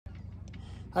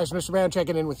Hi, it's Mr. Brown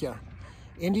checking in with you.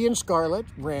 Indy and Scarlett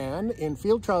ran in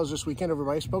field trials this weekend over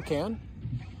by Spokane,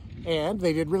 and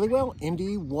they did really well.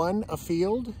 Indy won a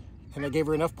field, and they gave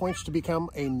her enough points to become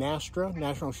a NASTRA,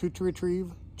 National Shoot to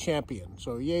Retrieve champion.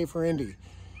 So yay for Indy.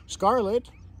 Scarlett,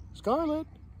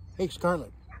 hey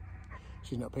Scarlett,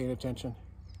 she's not paying attention.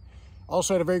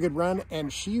 Also had a very good run,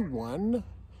 and she won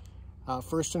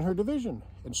first in her division.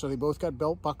 And so they both got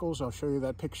belt buckles. I'll show you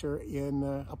that picture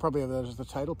in, I'll probably have that as the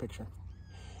title picture.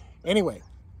 Anyway,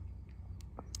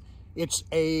 it's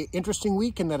a interesting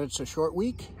week in that it's a short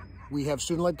week. We have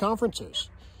student-led conferences.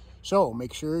 So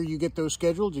make sure you get those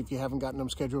scheduled if you haven't gotten them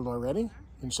scheduled already.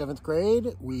 In 7th grade,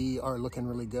 we are looking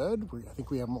really good. I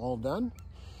think we have them all done.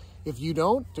 If you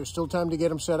don't, there's still time to get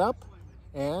them set up,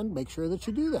 and make sure that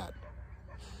you do that.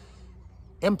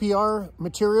 MPR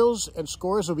materials and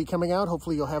scores will be coming out.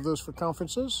 Hopefully you'll have those for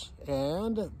conferences,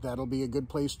 and that'll be a good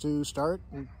place to start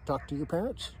and talk to your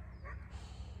parents.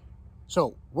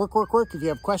 So, work. If you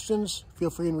have questions, feel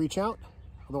free and reach out.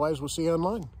 Otherwise, we'll see you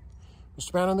online.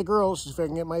 Mr. Brown and the girls, if I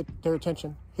can get their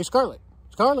attention. Hey, Scarlett,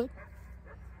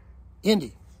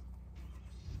 Indy.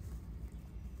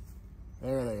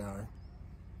 There they are.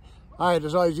 All right,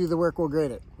 as always, do the work, we'll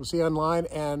grade it. We'll see you online,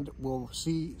 and we'll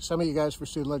see some of you guys for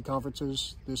student-led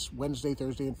conferences this Wednesday,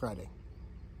 Thursday, and Friday.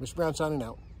 Mr. Brown signing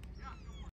out.